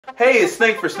Hey, it's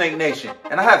Snake for Snake Nation,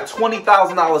 and I have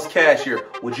 $20,000 cash here.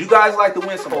 Would you guys like to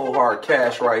win some whole hard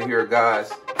cash right here,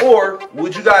 guys? Or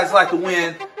would you guys like to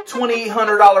win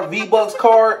 $2,800 V-Bucks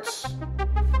cards?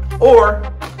 Or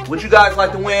would you guys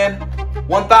like to win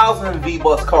 1,000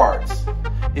 V-Bucks cards?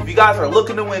 If you guys are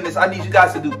looking to win this, I need you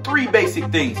guys to do 3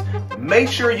 basic things. Make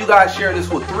sure you guys share this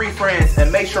with 3 friends, and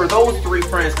make sure those 3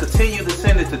 friends continue to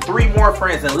send it to 3 more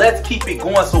friends, and let's keep it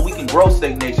going so we can grow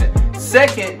Snake Nation.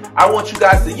 Second, I want you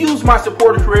guys to use my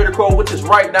supporter creator code, which is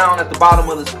right down at the bottom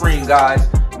of the screen, guys.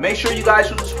 Make sure you guys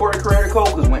use the supporter creator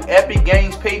code, because when Epic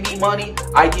Games pay me money,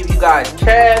 I give you guys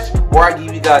cash or I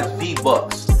give you guys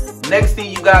V-Bucks. Next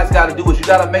thing you guys got to do is you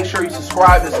got to make sure you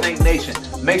subscribe to Snake Nation.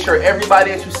 Make sure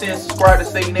everybody that you send subscribe to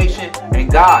Snake Nation.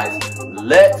 And guys,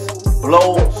 let's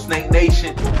blow Snake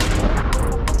Nation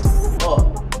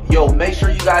up. Yo, make sure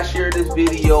you guys share this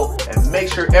video and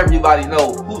make sure everybody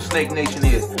know who Snake Nation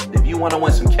is. If you want to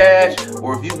win some cash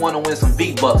or if you want to win some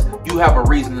V-Bucks, you have a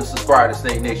reason to subscribe to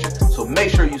Snake Nation. So make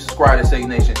sure you subscribe to Snake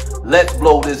Nation. Let's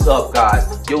blow this up,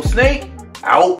 guys. Yo, Snake, out.